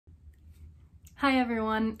Hi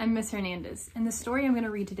everyone, I'm Miss Hernandez, and the story I'm going to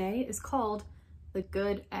read today is called The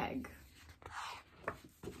Good Egg.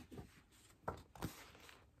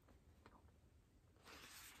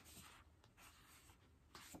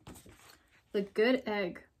 The Good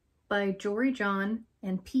Egg by Jory John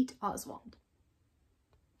and Pete Oswald.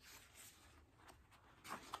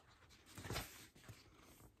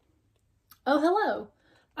 Oh, hello!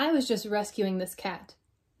 I was just rescuing this cat.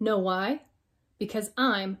 Know why? Because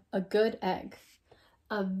I'm a good egg.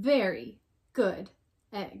 A very good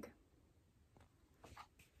egg.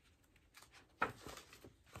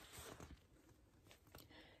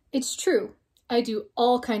 It's true. I do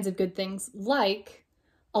all kinds of good things, like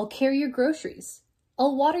I'll carry your groceries,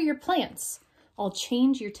 I'll water your plants, I'll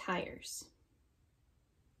change your tires.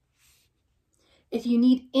 If you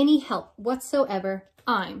need any help whatsoever,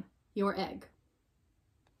 I'm your egg.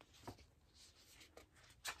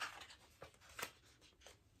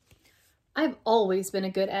 I've always been a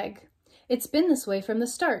good egg. It's been this way from the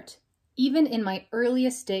start, even in my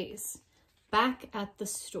earliest days, back at the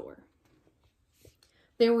store.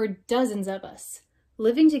 There were dozens of us,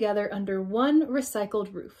 living together under one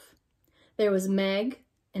recycled roof. There was Meg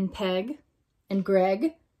and Peg and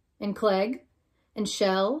Greg and Clegg and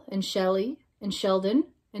Shell and Shelley and Sheldon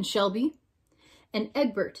and Shelby and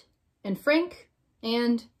Egbert and Frank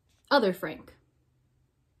and other Frank.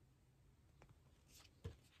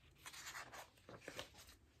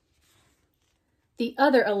 The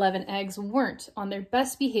other 11 eggs weren't on their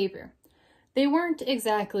best behavior. They weren't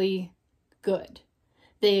exactly good.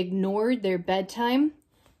 They ignored their bedtime.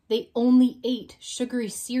 They only ate sugary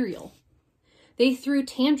cereal. They threw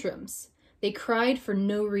tantrums. They cried for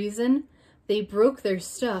no reason. They broke their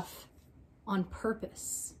stuff on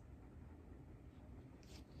purpose.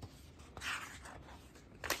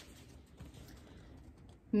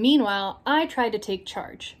 Meanwhile, I tried to take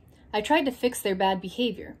charge. I tried to fix their bad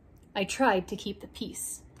behavior. I tried to keep the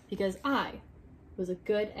peace because I was a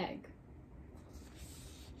good egg.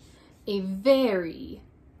 A very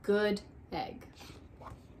good egg.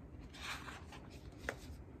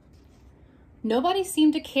 Nobody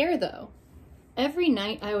seemed to care though. Every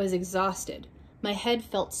night I was exhausted. My head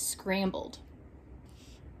felt scrambled.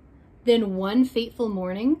 Then one fateful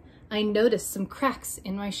morning, I noticed some cracks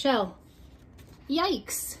in my shell.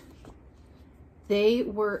 Yikes! They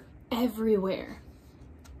were everywhere.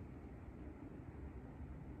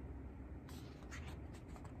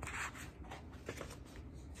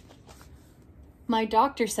 My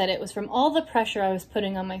doctor said it was from all the pressure I was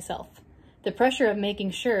putting on myself. The pressure of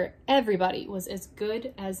making sure everybody was as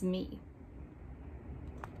good as me.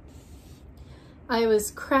 I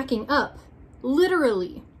was cracking up,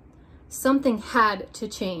 literally. Something had to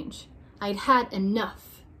change. I'd had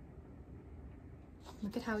enough.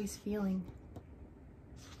 Look at how he's feeling.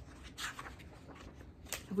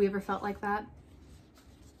 Have we ever felt like that?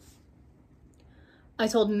 I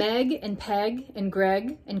told Meg and Peg and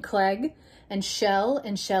Greg and Clegg and Shell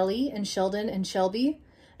and Shelley and Sheldon and Shelby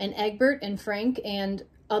and Egbert and Frank and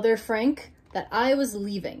other Frank that I was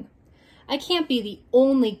leaving. I can't be the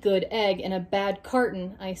only good egg in a bad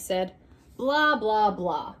carton, I said. Blah, blah,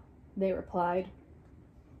 blah, they replied.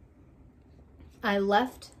 I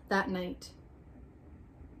left that night.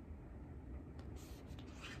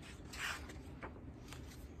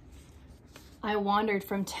 I wandered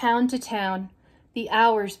from town to town. The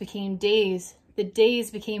hours became days. The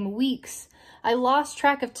days became weeks. I lost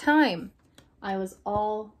track of time. I was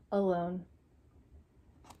all alone.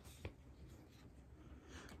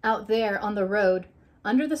 Out there on the road,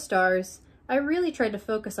 under the stars, I really tried to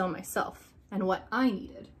focus on myself and what I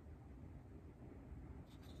needed.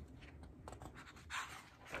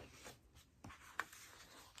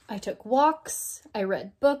 I took walks, I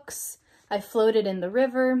read books, I floated in the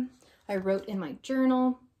river, I wrote in my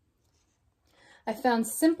journal. I found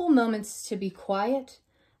simple moments to be quiet.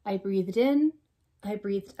 I breathed in, I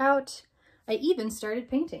breathed out, I even started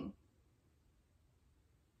painting.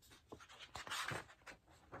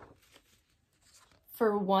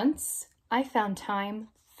 For once, I found time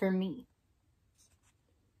for me.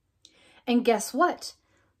 And guess what?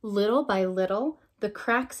 Little by little, the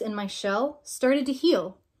cracks in my shell started to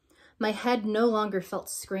heal. My head no longer felt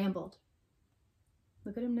scrambled.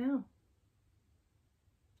 Look at him now.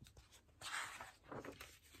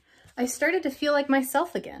 I started to feel like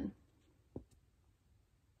myself again.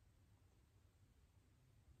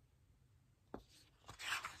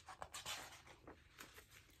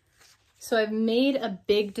 So I've made a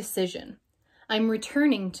big decision. I'm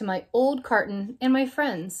returning to my old carton and my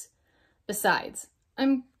friends. Besides,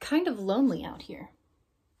 I'm kind of lonely out here.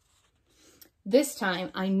 This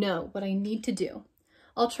time I know what I need to do.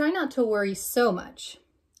 I'll try not to worry so much.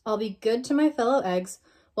 I'll be good to my fellow eggs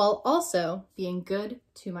while also being good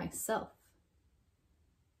to myself.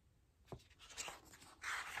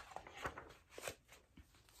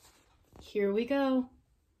 Here we go.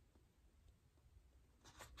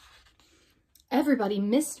 Everybody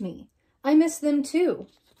missed me. I miss them too.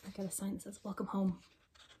 I got a sign that says, welcome home.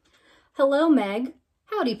 Hello, Meg.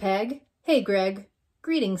 Howdy, Peg. Hey, Greg.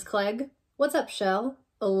 Greetings, Clegg. What's up, Shell?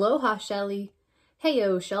 Aloha, Shelly.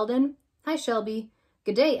 Heyo, Sheldon. Hi, Shelby.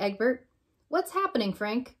 Good day, Egbert. What's happening,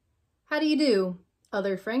 Frank? How do you do,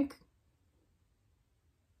 other Frank?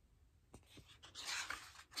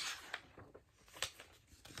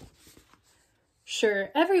 Sure,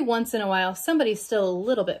 every once in a while somebody's still a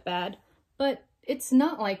little bit bad, but it's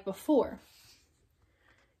not like before.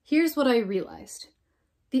 Here's what I realized.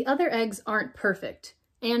 The other eggs aren't perfect,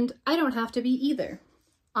 and I don't have to be either.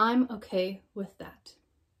 I'm okay with that.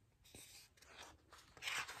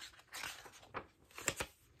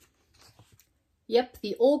 Yep,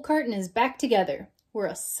 the old carton is back together. We're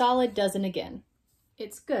a solid dozen again.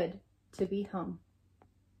 It's good to be home.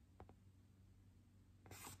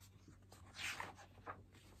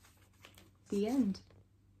 The end.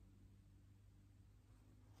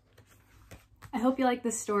 I hope you like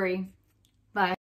this story.